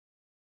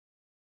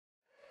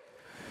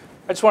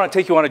I just want to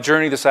take you on a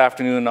journey this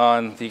afternoon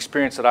on the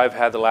experience that I've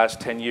had the last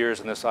 10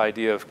 years in this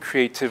idea of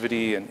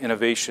creativity and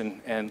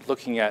innovation and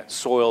looking at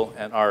soil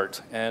and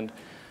art. And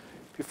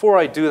before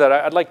I do that,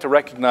 I'd like to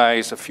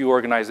recognize a few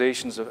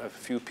organizations, a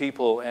few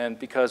people, and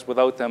because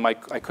without them, I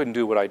couldn't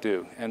do what I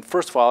do. And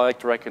first of all, I'd like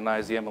to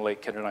recognize the MLA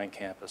Kennerdyne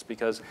campus,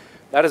 because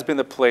that has been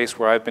the place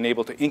where I've been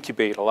able to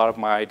incubate a lot of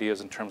my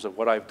ideas in terms of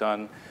what I've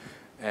done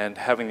and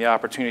having the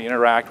opportunity to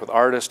interact with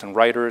artists and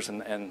writers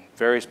and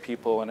various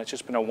people. And it's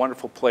just been a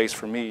wonderful place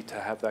for me to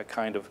have that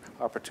kind of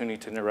opportunity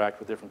to interact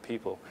with different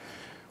people.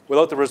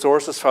 Without the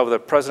resources from the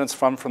President's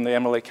Fund from the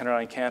MLA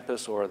Kennerdyne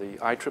campus or the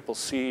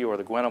ICCC or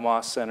the Gwenna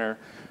Moss Centre,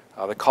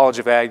 the College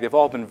of Ag, they've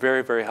all been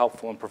very, very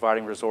helpful in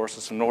providing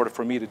resources in order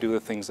for me to do the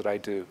things that I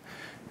do.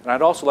 And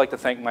I'd also like to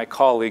thank my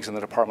colleagues in the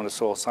Department of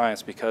Soil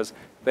Science, because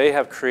they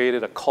have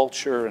created a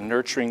culture and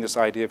nurturing this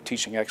idea of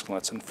teaching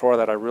excellence. And for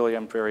that, I really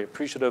am very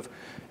appreciative,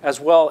 as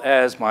well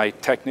as my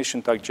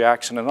technician, Doug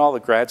Jackson, and all the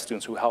grad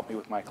students who helped me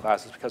with my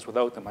classes, because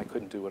without them, I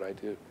couldn't do what I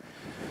do.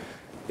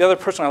 The other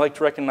person I'd like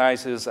to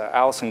recognize is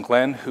Allison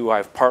Glenn, who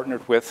I've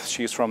partnered with.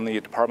 She's from the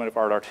Department of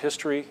Art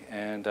History,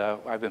 and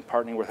I've been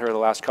partnering with her the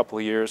last couple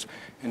of years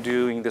in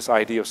doing this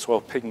idea of soil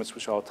pigments,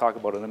 which I'll talk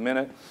about in a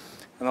minute.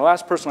 And the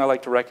last person I'd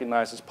like to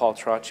recognize is Paul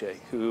Trottier,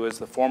 who is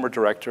the former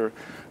director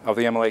of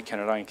the MLA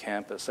Kennerdyne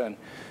campus. And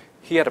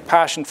he had a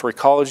passion for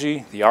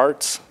ecology, the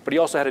arts, but he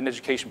also had an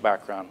education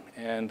background.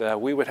 And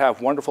we would have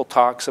wonderful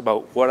talks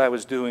about what I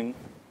was doing,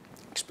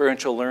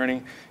 experiential learning.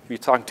 He'd be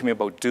talking to me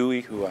about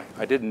Dewey, who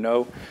I didn't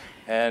know.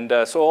 And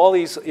so all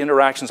these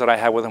interactions that I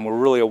had with him were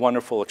really a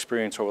wonderful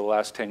experience over the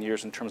last 10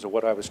 years in terms of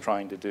what I was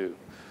trying to do.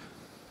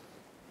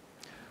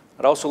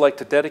 I'd also like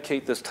to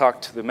dedicate this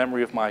talk to the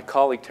memory of my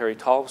colleague, Terry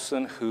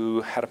Tolleson,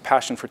 who had a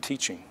passion for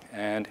teaching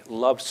and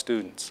loved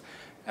students.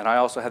 And I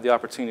also had the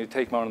opportunity to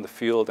take him out in the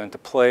field and to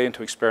play and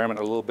to experiment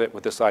a little bit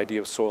with this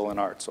idea of soil and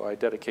art. So I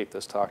dedicate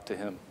this talk to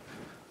him.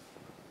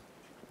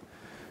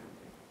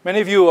 Many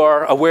of you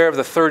are aware of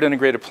the third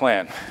integrated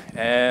plan,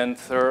 and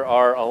there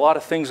are a lot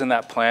of things in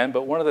that plan,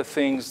 but one of the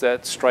things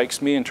that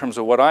strikes me in terms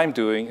of what I'm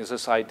doing is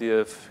this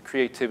idea of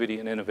creativity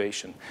and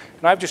innovation.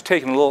 And I've just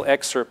taken a little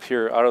excerpt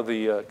here out of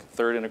the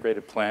third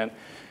integrated plan,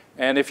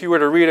 and if you were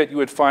to read it, you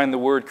would find the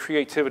word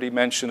creativity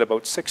mentioned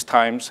about 6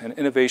 times and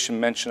innovation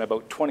mentioned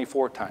about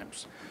 24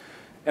 times.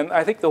 And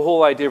I think the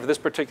whole idea of this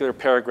particular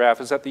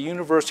paragraph is that the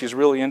university is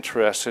really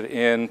interested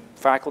in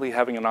faculty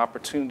having an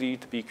opportunity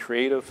to be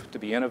creative, to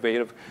be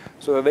innovative,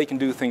 so that they can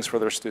do things for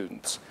their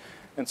students.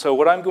 And so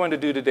what I'm going to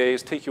do today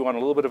is take you on a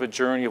little bit of a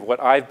journey of what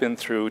I've been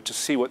through to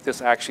see what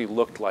this actually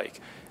looked like.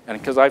 And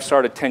because I've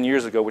started 10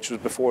 years ago, which was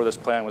before this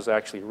plan was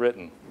actually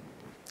written.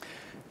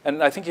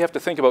 And I think you have to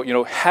think about,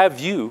 have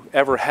you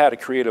ever had a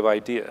creative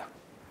idea?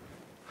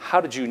 How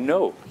did you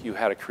know you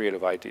had a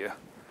creative idea?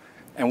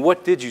 And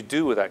what did you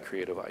do with that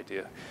creative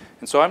idea?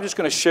 And so I'm just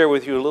going to share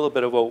with you a little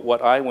bit about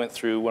what I went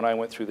through when I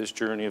went through this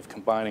journey of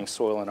combining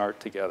soil and art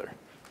together.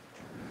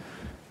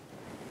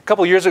 A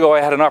couple years ago,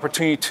 I had an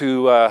opportunity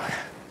to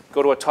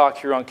go to a talk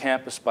here on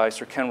campus by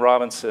Sir Ken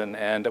Robinson,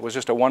 and it was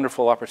just a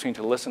wonderful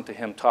opportunity to listen to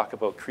him talk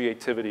about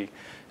creativity.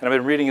 And I've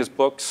been reading his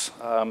books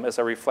as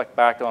I reflect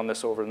back on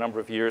this over a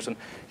number of years, and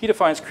he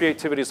defines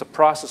creativity as the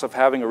process of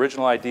having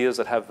original ideas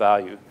that have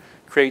value.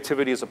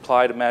 Creativity is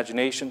applied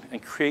imagination,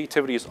 and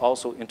creativity is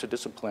also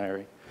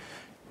interdisciplinary.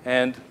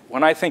 And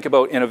when I think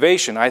about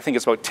innovation, I think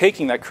it's about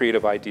taking that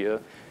creative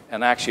idea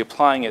and actually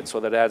applying it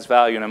so that it adds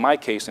value, and in my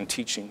case, in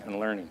teaching and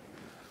learning.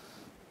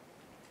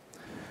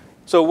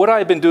 So what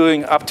I've been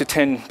doing up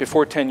to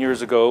before 10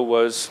 years ago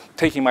was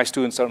taking my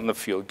students out in the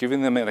field,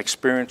 giving them an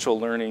experiential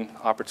learning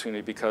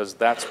opportunity, because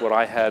that's what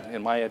I had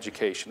in my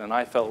education, and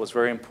I felt it was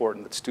very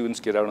important that students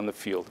get out in the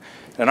field.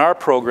 In our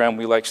program,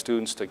 we like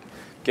students to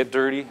get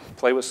dirty,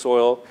 play with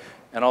soil,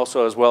 and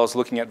also as well as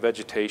looking at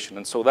vegetation.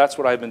 And so that's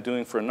what I've been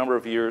doing for a number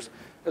of years,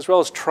 as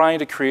well as trying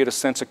to create a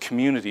sense of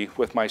community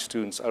with my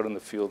students out in the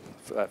field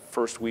for that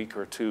first week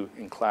or two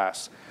in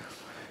class.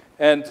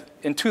 And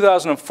in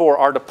 2004,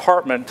 our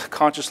department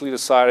consciously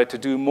decided to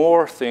do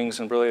more things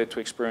related to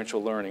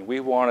experiential learning. We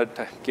wanted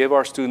to give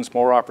our students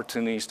more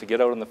opportunities to get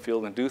out in the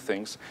field and do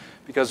things,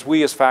 because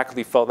we as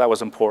faculty felt that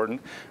was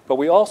important. But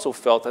we also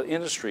felt that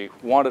industry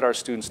wanted our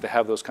students to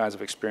have those kinds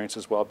of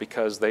experiences as well,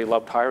 because they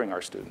loved hiring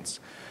our students.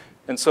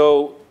 And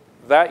so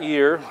that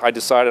year, I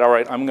decided, all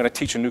right, I'm going to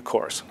teach a new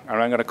course,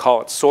 and I'm going to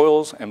call it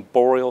Soils and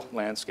Boreal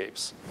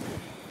Landscapes.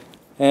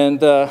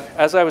 And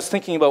as I was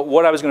thinking about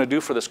what I was going to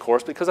do for this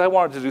course, because I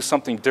wanted to do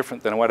something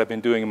different than what I've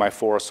been doing in my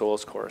Forest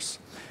Soils course.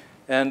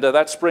 And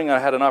that spring, I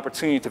had an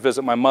opportunity to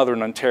visit my mother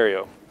in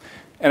Ontario.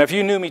 And if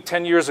you knew me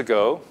 10 years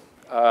ago,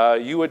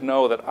 you would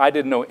know that I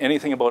didn't know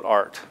anything about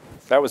art.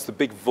 That was the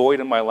big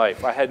void in my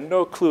life. I had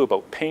no clue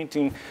about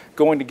painting,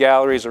 going to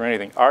galleries, or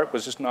anything. Art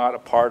was just not a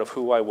part of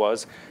who I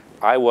was.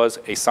 I was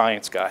a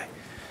science guy.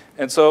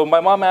 And so my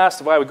mom asked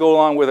if I would go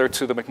along with her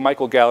to the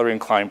McMichael Gallery in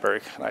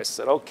Kleinburg. And I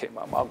said, okay,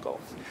 Mom, I'll go.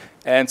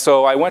 And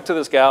so I went to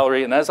this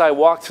gallery, and as I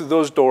walked through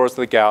those doors of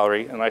the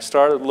gallery, and I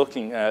started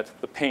looking at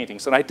the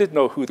paintings, and I did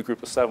know who the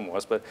Group of 7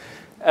 was, but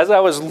as I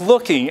was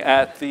looking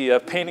at the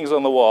paintings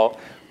on the wall,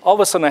 all of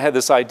a sudden I had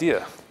this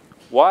idea.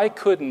 Why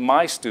couldn't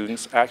my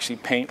students actually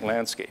paint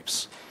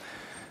landscapes?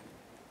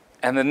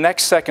 And the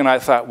next second I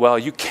thought, well,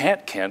 you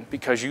can't, Ken,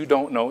 because you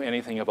don't know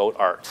anything about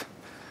art.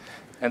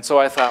 And so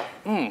I thought,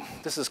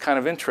 this is kind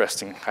of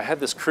interesting. I had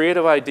this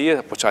creative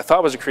idea, which I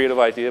thought was a creative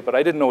idea, but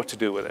I didn't know what to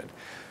do with it.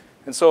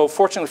 And so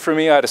fortunately for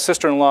me, I had a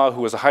sister-in-law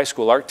who was a high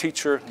school art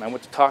teacher, and I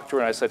went to talk to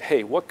her and I said,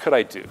 hey, what could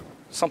I do?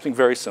 Something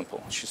very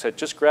simple. She said,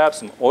 just grab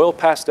some oil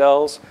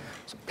pastels,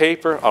 some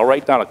paper, I'll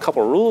write down a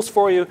couple of rules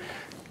for you,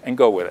 and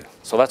go with it.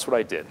 So that's what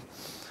I did.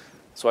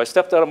 So I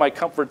stepped out of my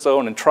comfort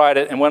zone and tried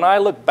it, and when I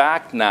look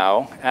back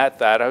now at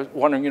that, I was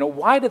wondering,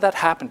 why did that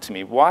happen to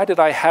me? Why did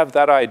I have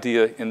that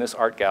idea in this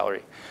art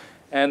gallery?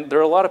 And there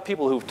are a lot of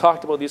people who've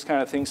talked about these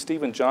kind of things.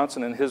 Stephen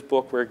Johnson in his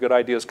book, Where Good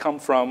Ideas Come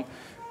From,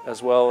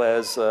 as well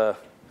as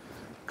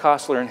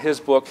Kostler in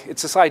his book.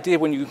 It's this idea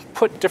when you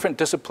put different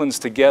disciplines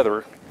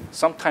together,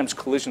 sometimes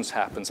collisions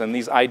happen and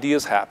these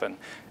ideas happen.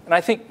 And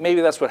I think maybe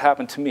that's what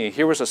happened to me.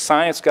 Here was a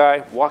science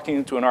guy walking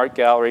into an art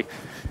gallery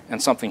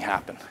and something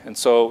happened. And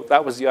so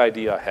that was the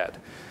idea I had.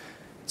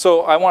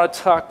 So I want to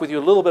talk with you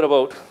a little bit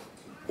about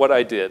what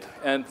I did.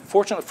 And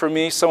fortunately for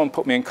me, someone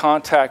put me in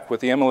contact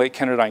with the MLA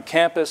Kenderdine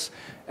campus,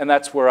 and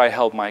that's where I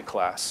held my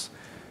class.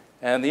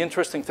 And the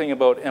interesting thing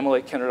about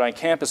MLA Kenderdine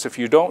campus, if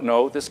you don't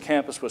know, this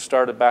campus was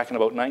started back in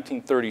about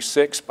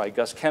 1936 by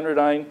Gus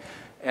Kenderdine,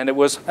 and it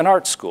was an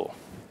art school.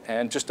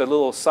 And just a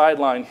little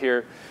sideline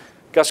here,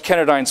 Gus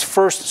Kenderdine's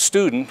first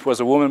student was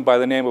a woman by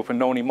the name of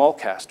Benoni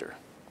Mulcaster.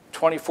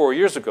 24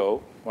 years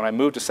ago, when I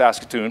moved to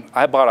Saskatoon,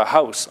 I bought a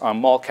house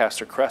on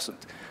Mulcaster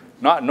Crescent,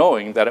 not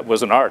knowing that it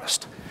was an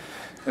artist.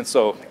 And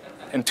so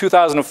in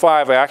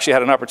 2005, I actually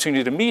had an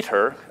opportunity to meet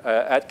her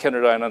at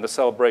Kenderdine on the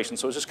celebration.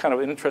 So it was just kind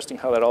of interesting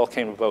how that all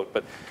came about.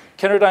 But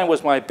Kenderdine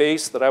was my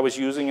base that I was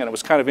using, and it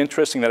was kind of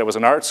interesting that it was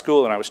an art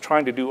school, and I was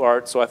trying to do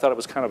art, so I thought it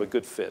was kind of a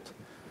good fit.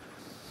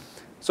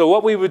 So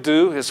what we would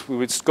do is we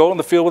would go in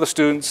the field with the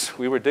students,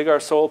 we would dig our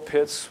soil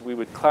pits, we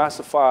would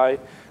classify,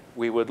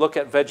 we would look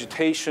at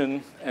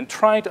vegetation, and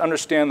trying to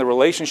understand the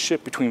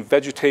relationship between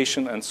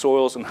vegetation and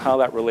soils and how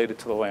that related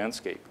to the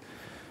landscape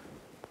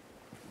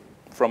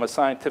from a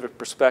scientific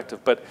perspective.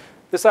 But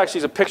this actually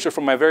is a picture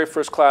from my very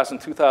first class in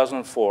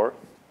 2004.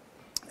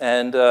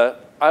 And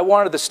I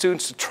wanted the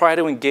students to try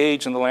to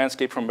engage in the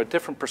landscape from a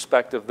different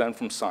perspective than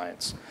from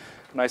science.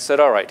 And I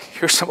said, all right,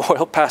 here's some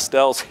oil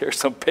pastels, here's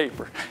some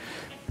paper.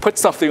 Put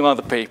something on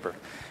the paper.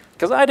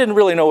 Because I didn't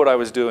really know what I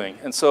was doing.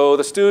 And so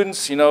the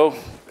students,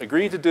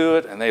 agreed to do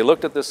it, and they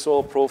looked at this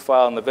soil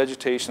profile and the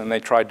vegetation, and they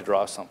tried to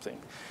draw something.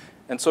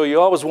 And so you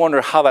always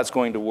wonder how that's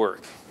going to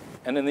work.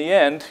 And in the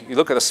end, you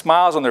look at the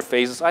smiles on their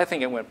faces, I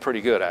think it went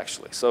pretty good,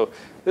 actually. So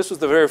this was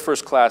the very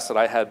first class that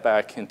I had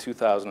back in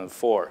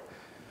 2004.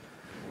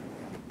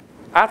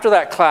 After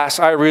that class,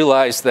 I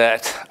realized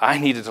that I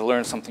needed to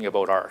learn something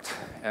about art.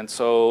 And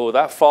so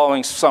that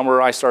following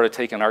summer, I started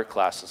taking art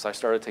classes. I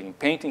started taking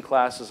painting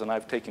classes, and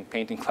I've taken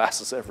painting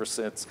classes ever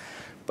since.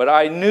 But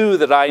I knew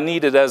that I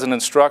needed, as an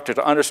instructor,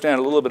 to understand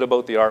a little bit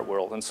about the art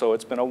world. And so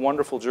it's been a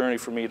wonderful journey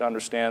for me to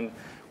understand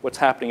what's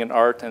happening in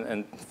art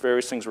and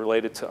various things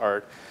related to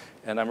art.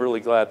 And I'm really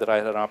glad that I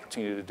had an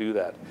opportunity to do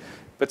that.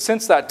 But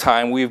since that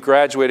time, we've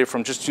graduated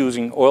from just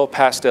using oil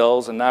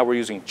pastels, and now we're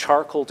using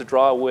charcoal to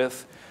draw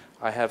with.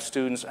 I have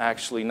students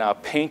actually now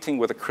painting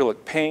with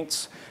acrylic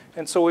paints.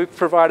 And so we've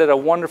provided a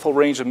wonderful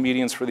range of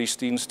mediums for these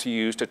students to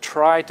use to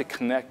try to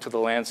connect to the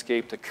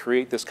landscape, to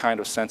create this kind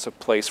of sense of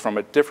place from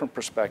a different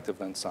perspective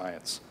than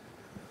science.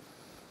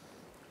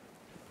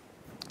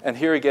 And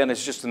here again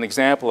is just an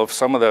example of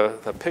some of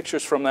the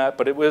pictures from that,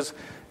 but it was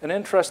an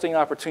interesting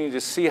opportunity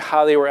to see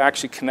how they were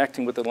actually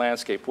connecting with the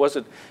landscape. Was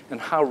it, and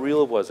how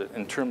real was it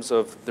in terms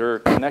of their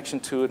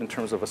connection to it, in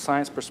terms of a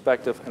science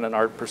perspective and an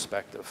art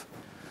perspective.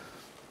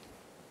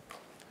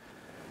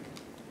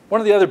 One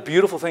of the other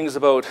beautiful things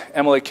about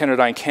MLA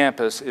Kenderdine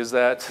campus is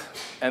that,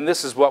 and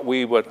this is what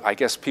we would, I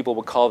guess people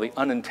would call the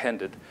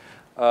unintended.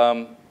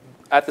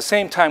 At the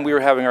same time we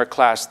were having our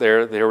class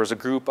there was a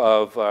group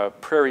of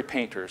prairie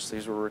painters.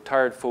 These were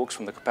retired folks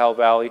from the Qu'Appelle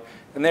Valley,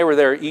 and they were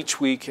there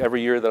each week,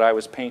 every year that I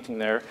was painting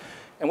there.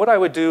 And what I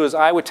would do is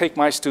I would take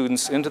my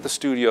students into the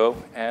studio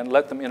and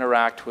let them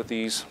interact with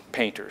these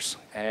painters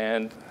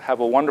and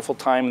have a wonderful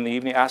time in the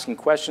evening asking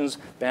questions,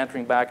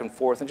 bantering back and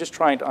forth, and just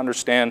trying to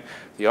understand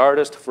the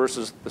artist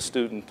versus the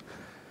student.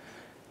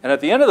 And at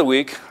the end of the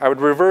week, I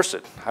would reverse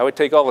it. I would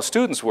take all the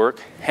students'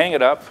 work, hang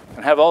it up,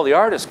 and have all the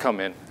artists come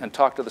in and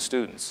talk to the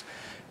students.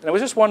 And it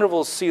was just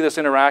wonderful to see this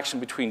interaction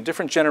between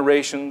different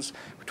generations,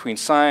 between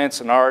science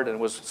and art. And it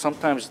was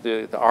sometimes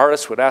the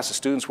artists would ask the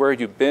students, where had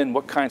you been?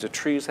 What kinds of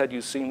trees had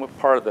you seen? What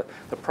part of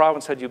the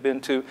province had you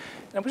been to?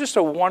 And it was just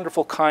a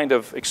wonderful kind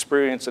of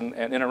experience and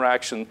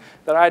interaction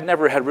that I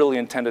never had really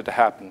intended to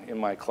happen in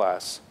my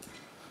class.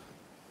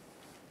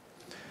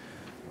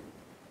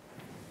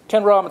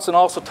 Ken Robinson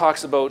also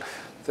talks about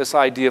this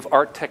idea of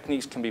art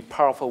techniques can be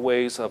powerful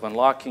ways of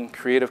unlocking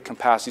creative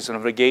capacities and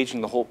of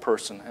engaging the whole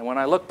person. And when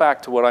I look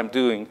back to what I'm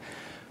doing,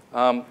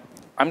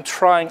 I'm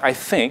trying, I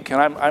think, and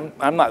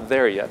I'm not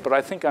there yet, but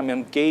I think I'm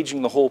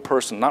engaging the whole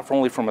person, not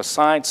only from a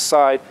science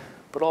side,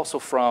 but also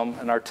from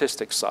an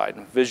artistic side,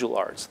 visual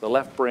arts, the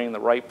left brain, the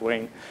right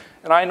brain.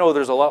 And I know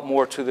there's a lot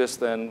more to this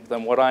than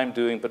what I'm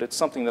doing, but it's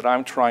something that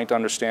I'm trying to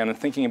understand and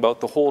thinking about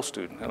the whole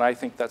student. And I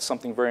think that's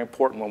something very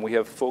important when we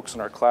have folks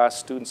in our class,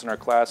 students in our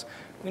class.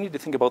 We need to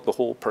think about the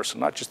whole person,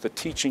 not just the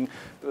teaching,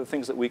 but the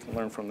things that we can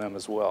learn from them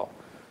as well.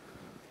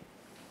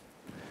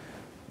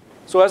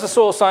 So as a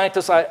soil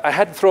scientist, I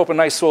had to throw up a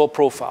nice soil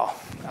profile.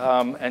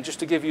 And just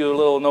to give you a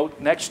little note,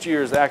 next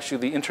year is actually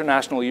the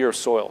International Year of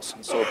Soils.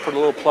 And so put a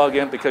little plug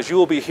in, because you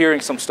will be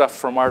hearing some stuff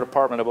from our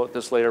department about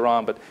this later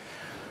on. But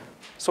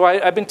so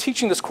I've been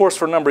teaching this course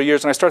for a number of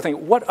years, and I started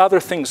thinking, what other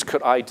things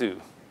could I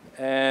do?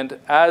 And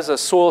as a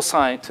soil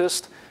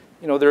scientist,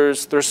 you know,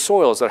 there's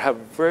soils that have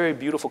very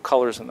beautiful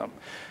colors in them.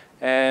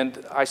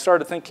 And I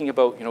started thinking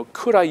about, you know,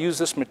 could I use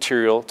this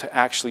material to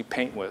actually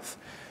paint with?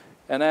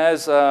 And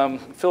as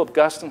Philip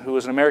Guston, who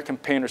was an American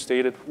painter,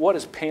 stated, what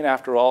is paint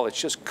after all? It's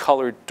just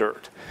colored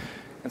dirt.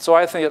 And so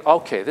I think,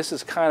 okay, this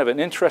is kind of an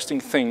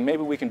interesting thing.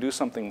 Maybe we can do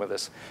something with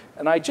this.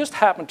 And I just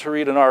happened to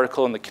read an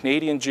article in the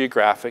Canadian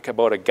Geographic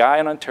about a guy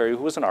in Ontario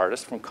who was an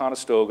artist from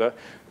Conestoga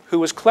who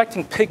was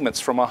collecting pigments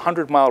from a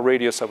 100-mile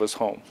radius of his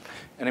home.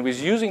 And he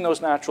was using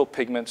those natural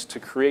pigments to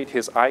create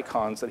his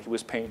icons that he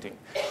was painting.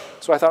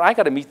 So I thought, I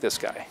got to meet this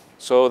guy.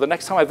 So the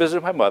next time I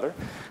visited my mother,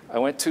 I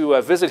went to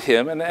visit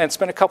him and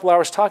spent a couple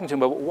hours talking to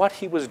him about what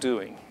he was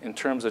doing in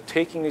terms of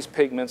taking these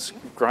pigments,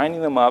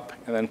 grinding them up,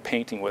 and then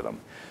painting with them.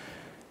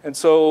 And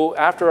so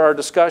after our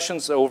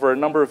discussions over a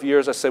number of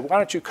years, I said, why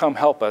don't you come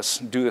help us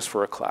do this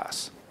for a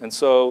class? And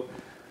so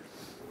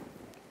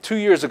 2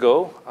 years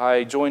ago,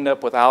 I joined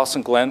up with Alice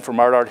and Glenn from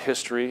Art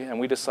History, and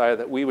we decided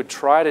that we would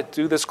try to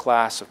do this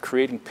class of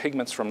creating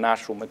pigments from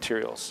natural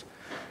materials.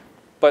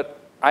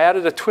 But I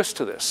added a twist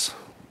to this.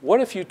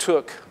 What if you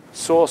took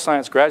soil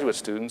science graduate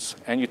students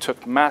and you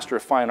took Master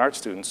of Fine Art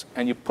students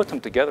and you put them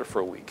together for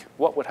a week?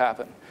 What would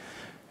happen?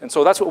 And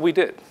so that's what we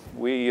did.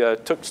 We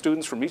took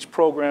students from each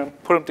program,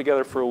 put them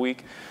together for a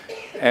week,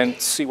 and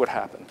see what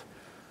happened.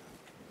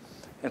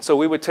 And so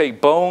we would take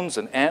bones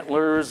and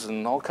antlers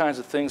and all kinds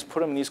of things,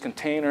 put them in these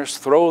containers,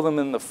 throw them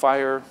in the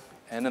fire,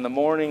 and in the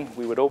morning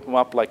we would open them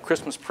up like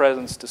Christmas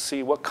presents to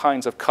see what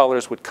kinds of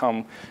colors would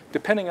come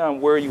depending on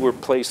where you were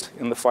placed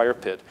in the fire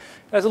pit.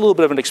 As a little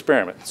bit of an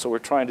experiment. So we're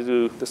trying to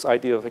do this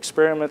idea of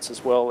experiments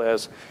as well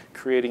as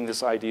creating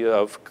this idea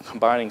of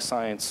combining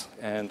science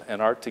and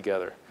art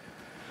together.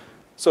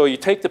 So you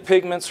take the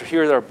pigments,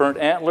 here are burnt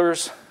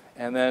antlers,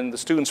 and then the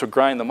students would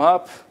grind them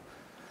up.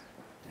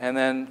 And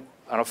then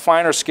on a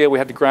finer scale, we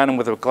had to grind them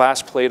with a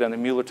glass plate and a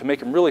Mueller to make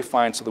them really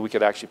fine so that we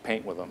could actually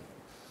paint with them.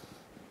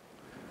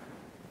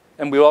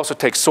 And we also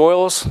take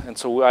soils, and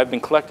so I've been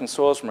collecting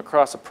soils from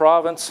across the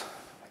province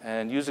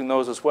and using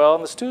those as well.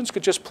 And the students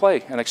could just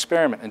play and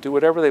experiment and do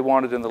whatever they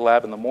wanted in the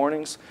lab in the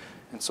mornings.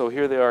 And so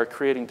here they are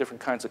creating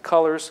different kinds of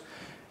colors.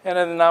 And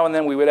then now and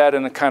then we would add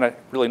in a kind of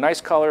really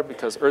nice color,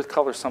 because earth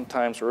colors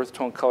sometimes, or earth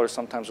tone colors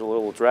sometimes are a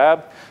little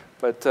drab.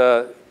 But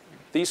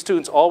these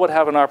students all would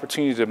have an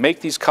opportunity to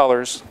make these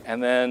colors,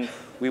 and then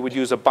we would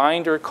use a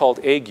binder called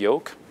egg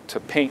yolk to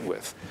paint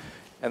with.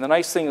 And the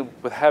nice thing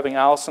with having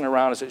Allison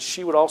around is that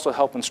she would also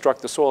help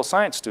instruct the soil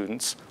science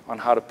students on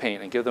how to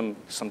paint and give them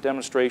some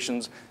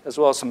demonstrations as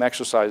well as some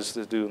exercises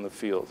to do in the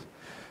field.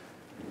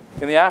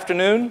 In the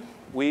afternoon,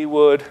 we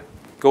would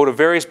go to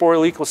various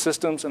boreal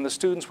ecosystems, and the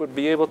students would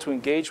be able to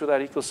engage with that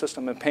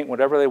ecosystem and paint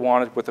whatever they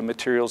wanted with the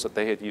materials that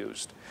they had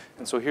used.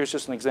 And so here's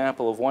just an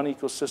example of one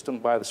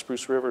ecosystem by the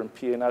Spruce River in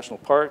PA National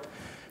Park.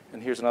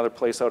 And here's another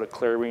place out at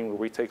Clarine where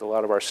we take a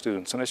lot of our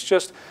students. And it's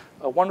just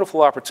a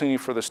wonderful opportunity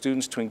for the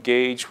students to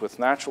engage with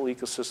natural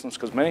ecosystems,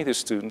 because many of the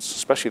students,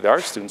 especially the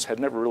art students,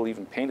 had never really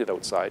even painted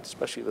outside,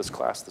 especially this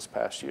class this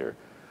past year.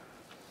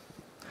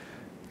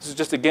 This is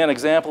just, again, an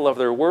example of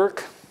their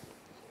work.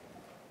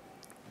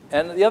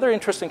 And the other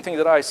interesting thing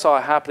that I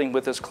saw happening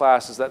with this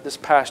class is that this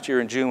past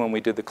year in June when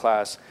we did the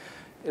class,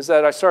 is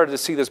that I started to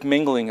see this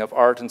mingling of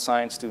art and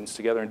science students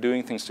together and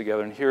doing things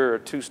together. And here are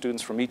two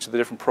students from each of the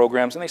different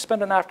programs, and they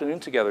spend an afternoon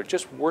together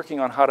just working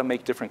on how to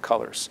make different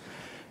colors.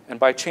 And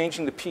by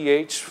changing the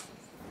pH,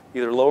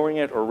 either lowering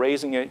it or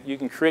raising it, you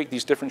can create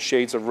these different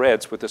shades of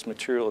reds with this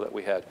material that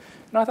we had.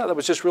 And I thought that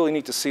was just really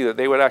neat to see that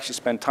they would actually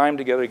spend time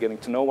together getting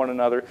to know one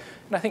another.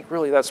 And I think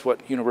really that's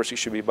what university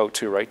should be about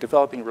too, right?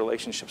 Developing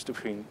relationships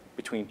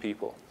between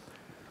people.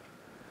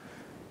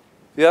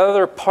 The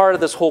other part of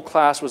this whole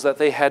class was that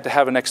they had to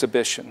have an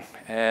exhibition.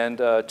 And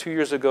 2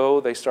 years ago,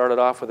 they started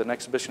off with an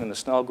exhibition in the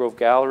Snell Grove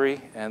Gallery.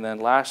 And then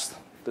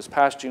this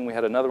past June, we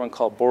had another one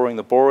called Borrowing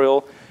the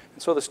Boreal.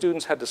 And so the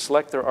students had to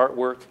select their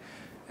artwork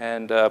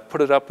and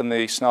put it up in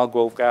the Snell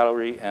Grove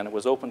Gallery. And it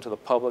was open to the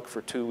public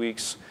for 2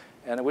 weeks.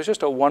 And it was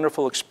just a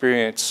wonderful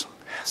experience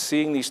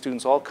seeing these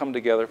students all come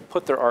together,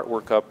 put their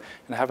artwork up,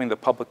 and having the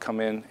public come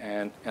in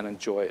and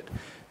enjoy it.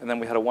 And then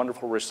we had a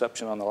wonderful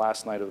reception on the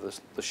last night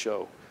of the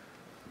show.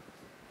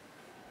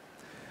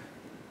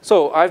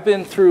 So I've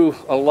been through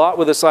a lot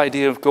with this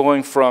idea of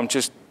going from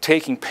just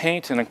taking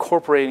paint and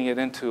incorporating it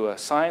into a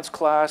science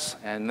class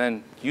and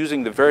then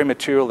using the very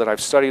material that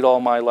I've studied all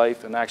my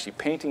life and actually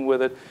painting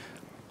with it.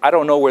 I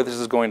don't know where this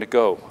is going to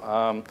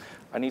go.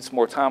 I need some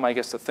more time, I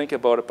guess, to think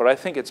about it, but I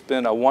think it's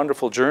been a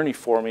wonderful journey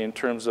for me in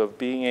terms of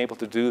being able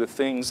to do the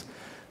things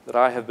that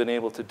I have been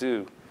able to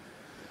do.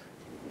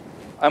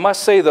 I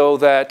must say, though,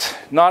 that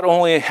not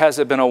only has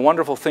it been a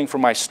wonderful thing for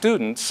my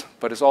students,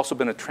 but it's also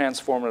been a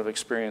transformative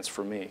experience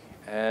for me.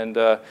 And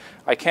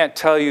I can't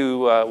tell you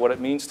what it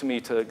means to me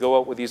to go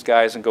out with these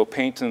guys and go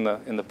paint in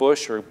the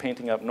bush or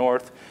painting up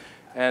north.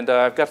 And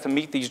I've got to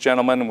meet these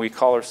gentlemen, and we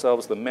call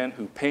ourselves the men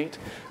who paint.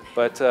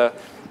 But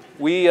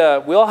we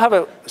all have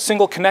a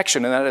single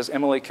connection, and that is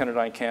MLA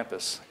Kenardine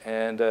campus.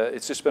 And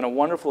it's just been a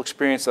wonderful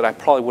experience that I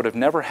probably would have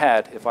never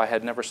had if I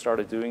had never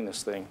started doing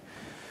this thing.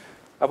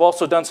 I've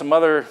also done some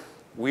other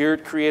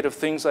weird creative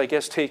things, I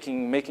guess,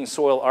 making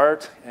soil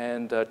art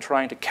and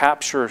trying to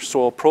capture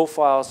soil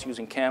profiles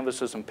using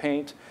canvases and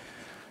paint.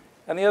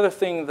 And the other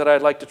thing that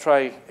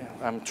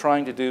I'm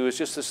trying to do is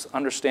just this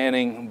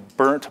understanding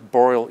burnt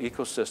boreal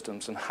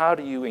ecosystems and how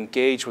do you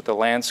engage with the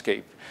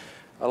landscape.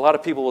 A lot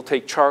of people will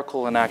take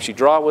charcoal and actually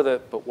draw with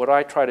it, but what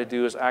I try to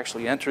do is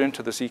actually enter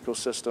into this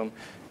ecosystem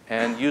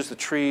and use the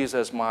trees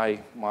as my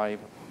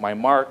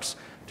marks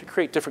to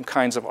create different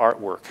kinds of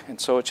artwork. And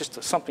so it's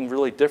just something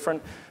really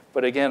different.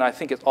 But again, I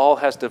think it all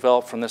has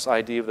developed from this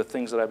idea of the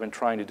things that I've been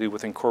trying to do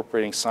with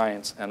incorporating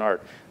science and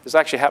art. This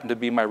actually happened to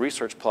be my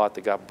research plot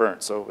that got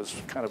burnt, so it was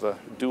kind of a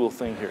dual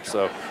thing here.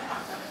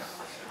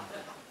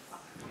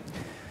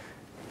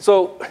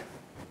 So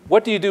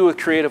what do you do with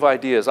creative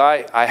ideas?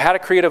 I had a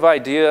creative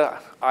idea.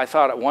 I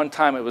thought at one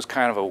time it was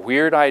kind of a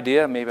weird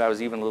idea. Maybe I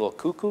was even a little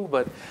cuckoo,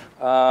 but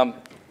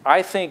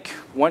I think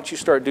once you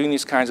start doing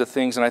these kinds of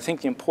things, and I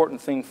think the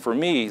important thing for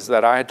me is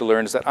that I had to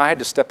learn is that I had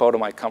to step out of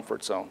my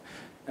comfort zone.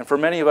 And for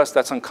many of us,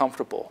 that's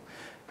uncomfortable.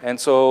 And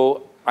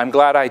so I'm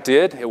glad I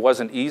did. It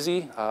wasn't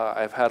easy.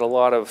 I've had a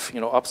lot of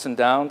ups and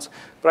downs.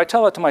 But I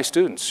tell that to my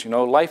students.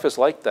 Life is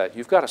like that.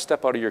 You've got to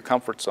step out of your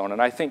comfort zone.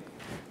 And I think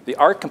the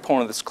art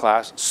component of this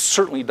class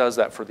certainly does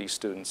that for these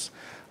students.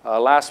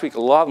 Last week,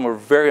 a lot of them were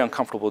very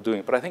uncomfortable doing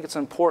it. But I think it's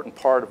an important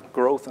part of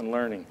growth and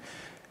learning.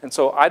 And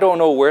so I don't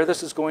know where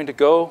this is going to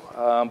go,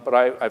 but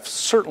I've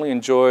certainly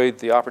enjoyed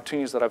the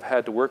opportunities that I've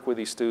had to work with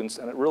these students.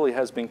 And it really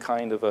has been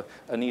kind of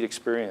a neat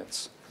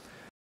experience.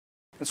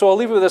 And so I'll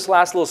leave you with this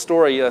last little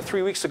story.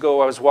 3 weeks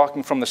ago, I was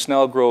walking from the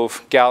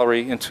Snellgrove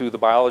Gallery into the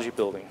biology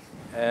building.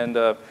 And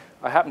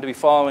I happened to be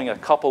following a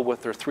couple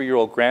with their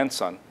 3-year-old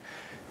grandson.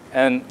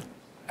 And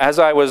as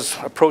I was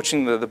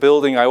approaching the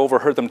building, I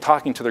overheard them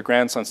talking to their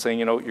grandson saying,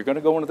 you're going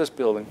to go into this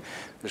building.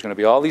 There's going to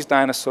be all these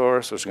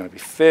dinosaurs. There's going to be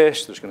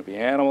fish. There's going to be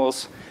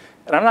animals.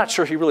 And I'm not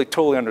sure he really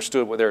totally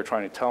understood what they were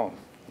trying to tell him.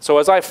 So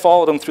as I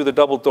followed him through the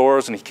double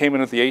doors and he came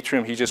into the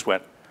atrium, he just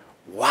went,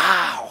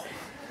 wow.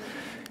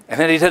 And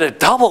then he did a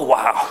double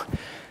wow.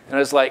 And I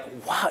was like,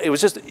 wow. It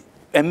was just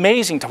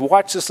amazing to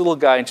watch this little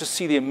guy and just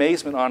see the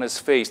amazement on his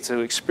face to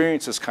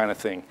experience this kind of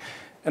thing.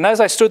 And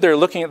as I stood there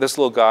looking at this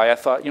little guy, I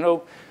thought,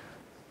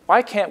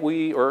 why can't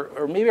we,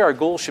 or maybe our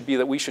goal should be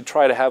that we should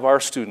try to have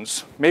our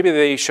students, maybe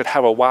they should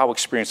have a wow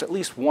experience at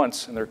least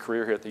once in their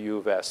career here at the U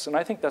of S. And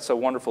I think that's a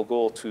wonderful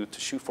goal to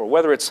shoot for,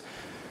 whether it's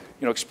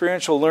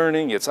experiential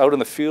learning, it's out in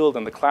the field,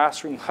 in the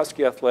classroom,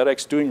 Husky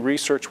athletics, doing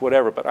research,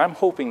 whatever. But I'm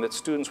hoping that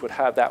students would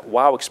have that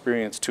wow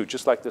experience too,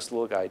 just like this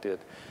little guy did.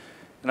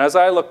 And as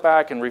I look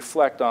back and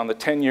reflect on the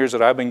 10 years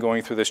that I've been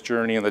going through this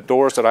journey and the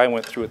doors that I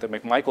went through at the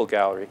McMichael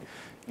Gallery,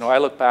 I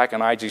look back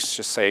and I just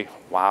say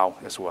wow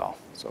as well.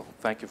 So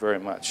thank you very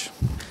much.